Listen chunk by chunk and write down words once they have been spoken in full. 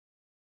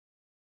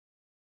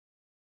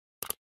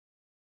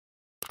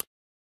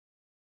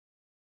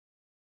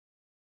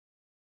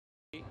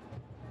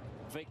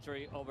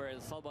victory over El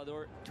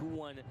Salvador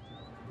 2-1.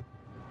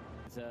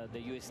 It's the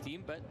US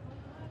team, but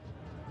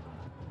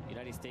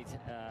United States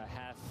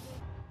have,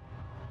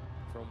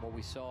 from what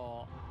we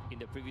saw in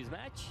the previous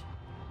match.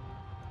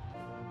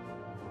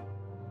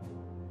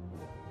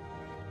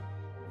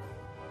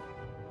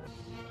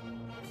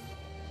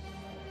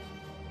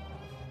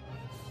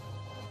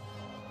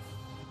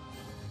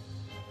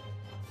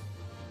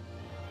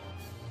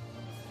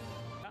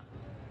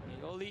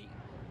 Goalie,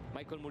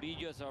 Michael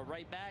Murillo as a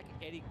right back.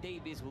 Eric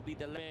Davis will be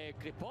the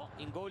Crepot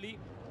in goalie.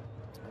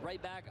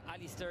 Right back,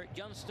 Alistair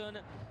Johnston.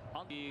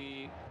 On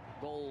the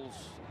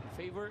goals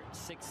favor,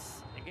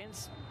 6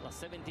 against, plus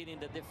 17 in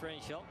the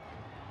differential.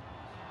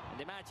 And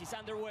the match is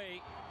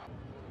underway.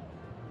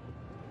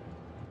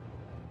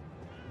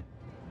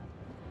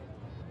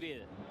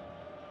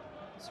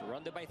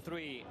 Surrounded by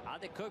 3.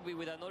 Adekugbe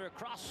with another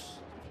cross.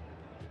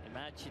 The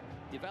match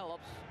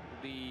develops.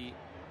 We'll be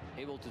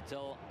able to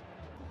tell.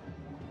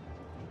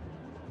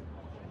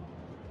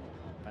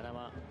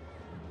 Panama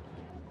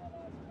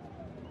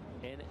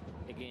and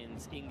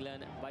against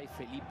England by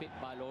Felipe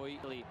Baloy.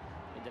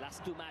 In the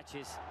last 2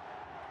 matches,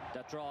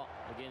 that draw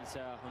against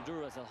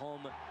Honduras at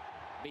home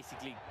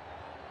basically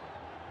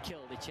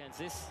killed the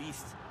chances. At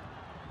least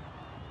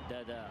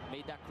that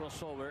made that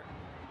crossover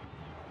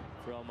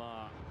from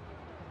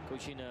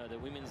coaching the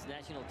women's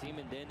national team,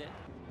 and then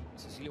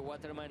Cecilia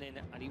Waterman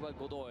and Aníbal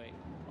Godoy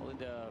all in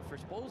the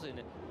first pose.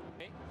 And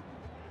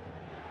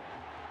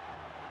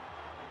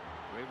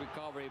great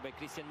recovery by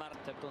Christian Martin.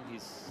 Tapped on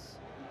his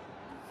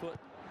foot.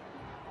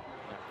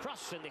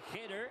 Cross and the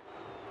header.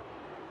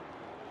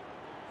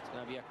 It's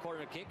going to be a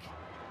corner kick.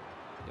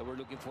 They were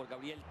looking for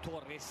Gabriel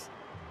Torres.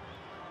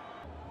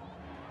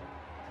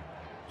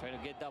 Trying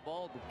to get the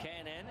ball.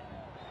 Buchanan.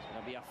 It's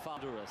going to be a foul.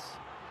 Honduras.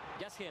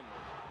 Just him.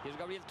 Here's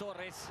Gabriel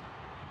Torres.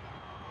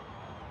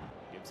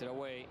 Gives it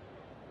away.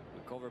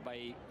 Recovered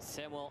by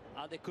Samuel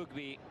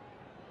Adekugbe.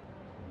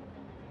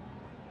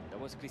 That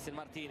was Christian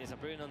Martinez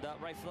appearing on that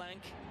right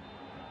flank.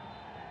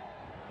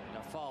 And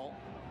a foul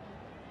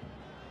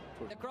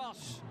for the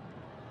cross.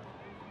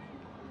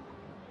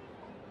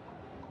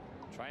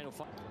 Trying to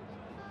find.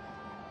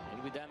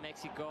 And with that,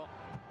 Mexico.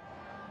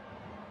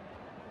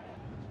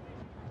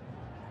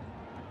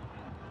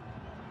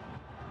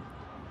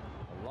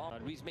 Along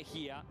Luis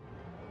Mejia.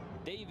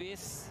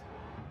 Davis.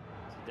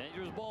 It's a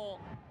dangerous ball.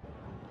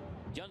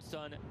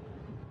 Johnston.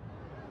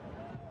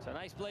 It's a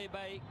nice play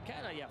by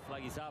Canada. Yeah,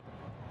 flag is up.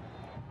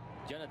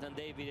 Jonathan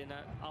David in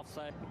an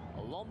offside.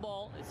 A long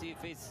ball. Let's see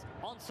if it's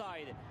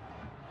onside.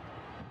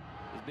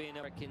 It's been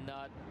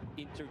cannot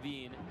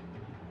intervene.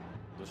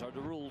 Those are the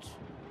rules.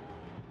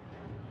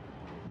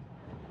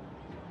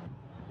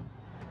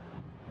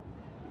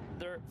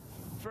 Their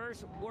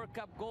first World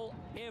Cup goal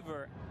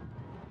ever.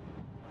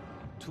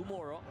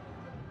 Tomorrow,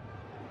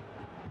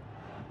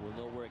 we'll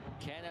know where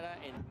Canada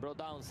and brought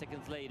down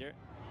seconds later.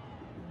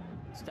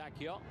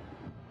 Stacchio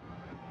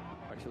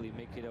actually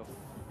make it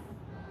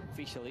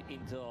officially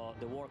into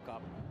the World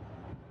Cup.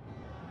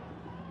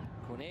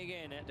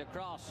 Conegan at the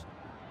cross.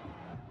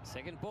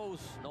 Second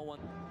post, no one.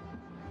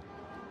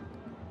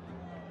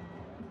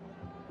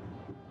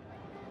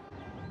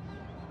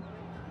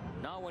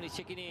 Now when he's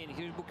checking in,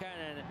 here's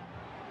Buchanan.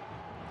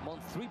 On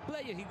 3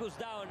 players, he goes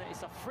down.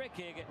 It's a free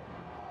kick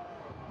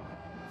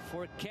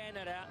for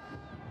Canada.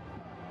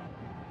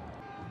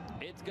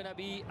 It's gonna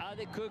be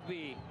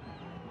Adekugbe.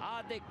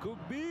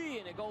 Adekugbe,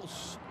 and it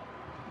goes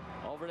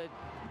over the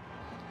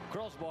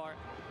crossbar.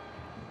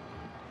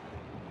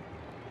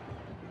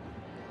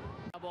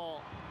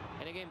 Ball,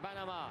 and again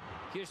Panama.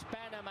 Here's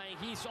Panama, and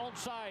he's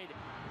onside.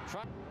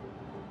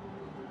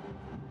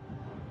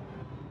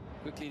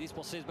 Quickly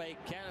dispossessed by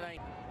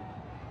Canada.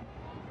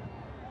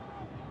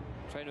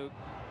 Trying to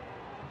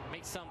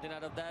make something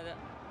out of that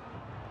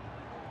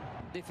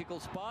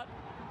difficult spot.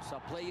 So a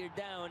player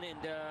down, and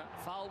the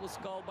foul was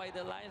called by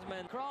the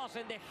linesman. Cross,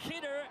 and the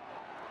hitter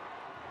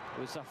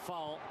was a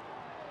foul.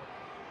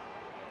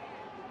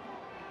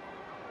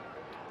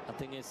 I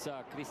think it's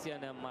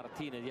Christian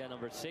Martinez, yeah,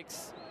 number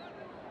 6.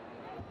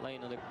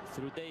 Laying on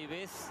through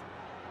Davis.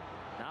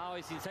 Now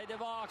he's inside the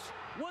box.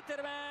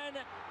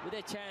 Waterman with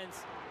a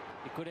chance.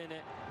 He couldn't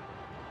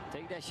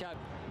take that shot.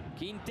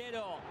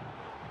 Quintero.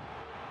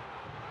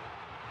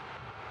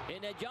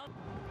 In a jump.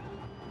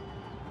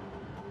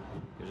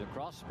 Here's a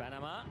cross,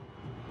 Panama.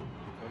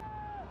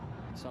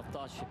 Soft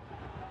touch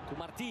to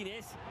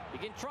Martinez. He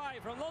can try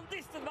from long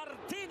distance,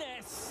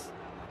 Martinez.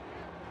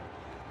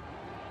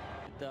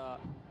 The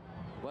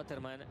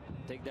Waterman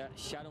take the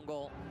shot on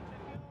goal.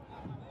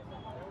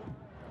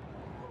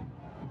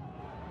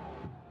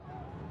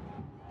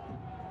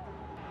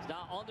 He's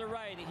now on the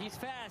right, he's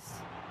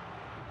fast.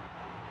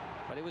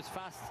 But it was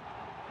fast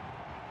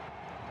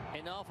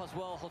enough as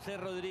well, Jose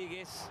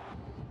Rodriguez.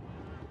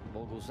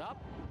 Ball goes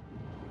up.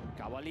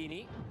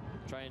 Cavallini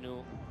trying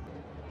to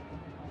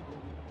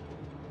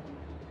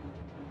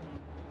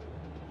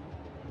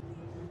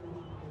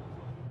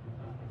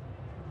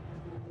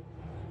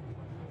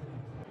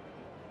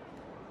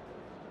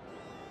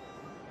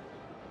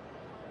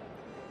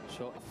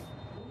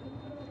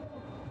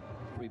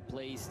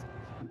replaced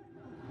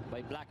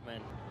by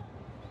Blackman.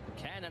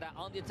 Canada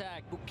on the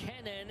attack.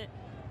 Buchanan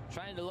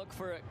trying to look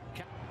for a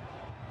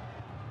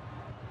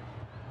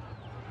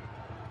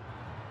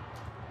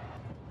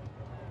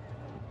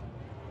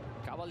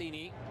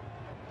Cavallini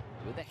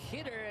with a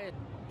hitter.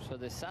 So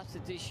the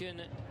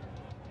substitution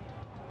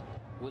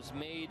was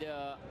made.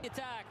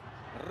 Attack.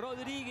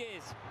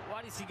 Rodriguez.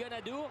 What is he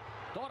gonna do?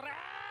 Torres.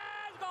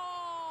 Goal!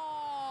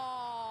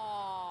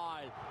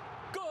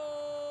 Goal!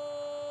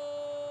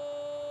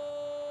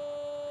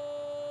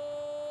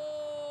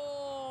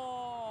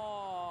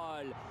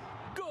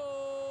 Goal!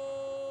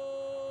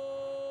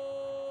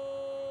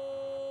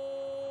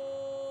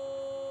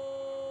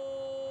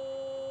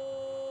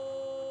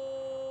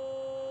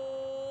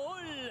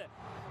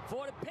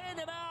 For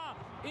Panama,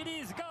 it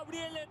is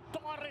Gabriel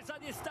Torres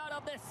at the start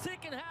of the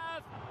second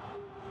half.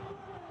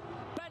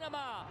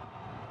 Panama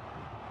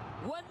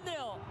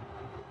 1-0,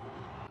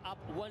 up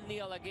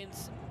 1-0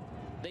 against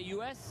the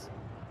US.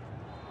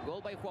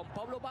 Goal by Juan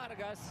Pablo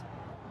Vargas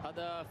at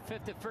the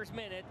 51st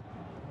minute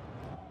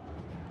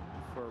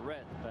for a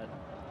red, but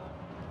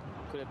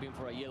could have been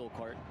for a yellow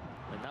card.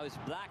 And now it's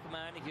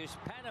Blackman. Here's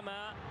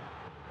Panama,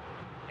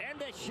 and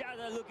the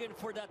shadow looking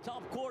for the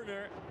top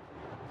corner.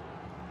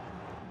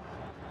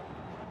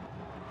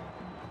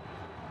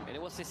 And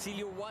it was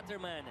Cecilio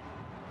Waterman.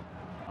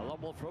 A low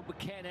ball from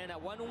Buchanan, a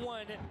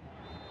 1-1.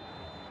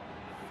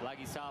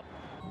 Flag is up.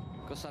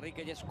 Costa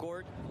Rica just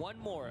scored one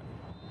more.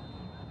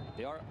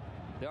 They are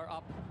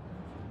up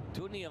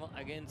 2-0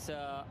 against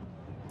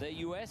the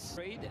US.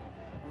 Trade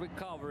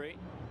recovery.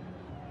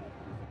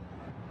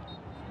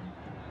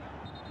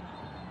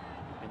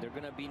 And they're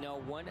gonna be now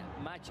one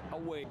match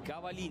away.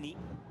 Cavallini.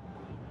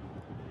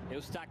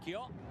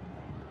 Eustachio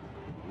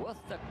with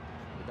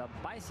the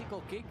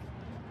bicycle kick.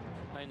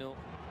 I know.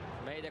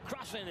 Made a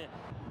cross in it.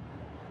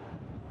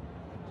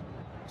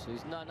 So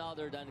he's none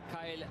other than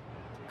Kyle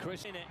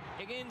Christian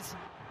against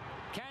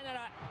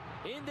Canada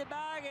in the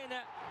bag. And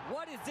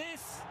what is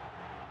this?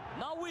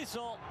 No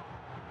whistle.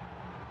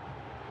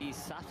 These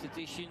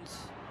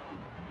substitutions.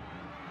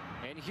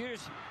 And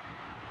here's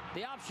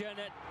the option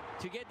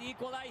to get the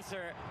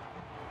equalizer.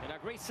 And a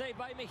great save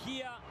by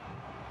Mejia.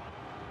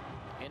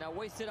 And a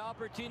wasted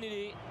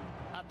opportunity.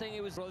 I think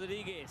it was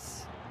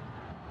Rodriguez.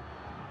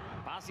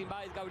 Passing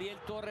by is Gabriel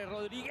Torres.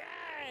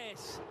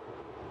 Rodriguez.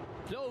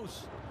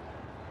 Close.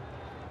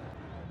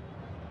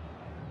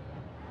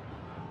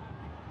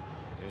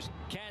 There's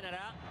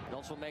Canada and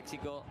also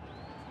Mexico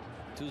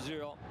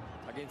 2-0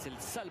 against El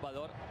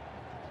Salvador.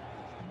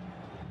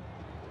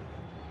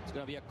 It's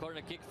going to be a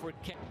corner kick for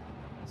Canada.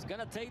 It's going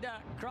to take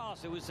that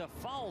cross. It was a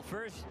foul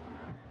first.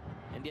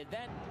 And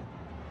then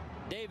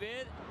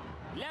David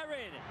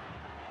Larin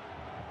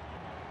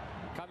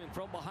coming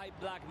from behind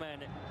Blackman.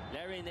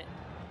 Larin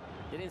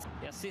didn't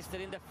assisted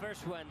in the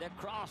first one. The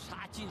cross,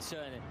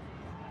 Hutchinson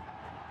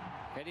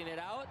heading it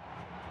out.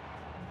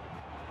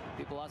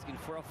 People asking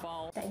for a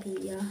foul. Tại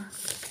vì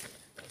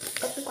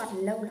có cái quạt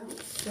lâu lắm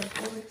rồi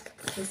thôi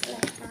thì sẽ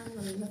lại sang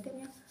và mình nói tiếp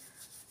nhé.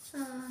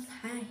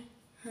 2,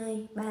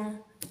 2, 3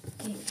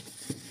 okay.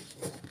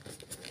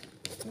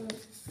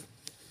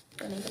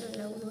 Cái này rất là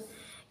lâu luôn.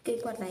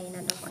 Cây quạt này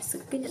là đòi hỏi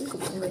sự kiên nhẫn của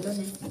mọi người luôn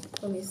này.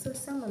 Hồi ngày xưa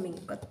sao mà mình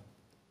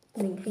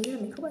hình như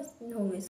là mình không bao giờ hồi ngày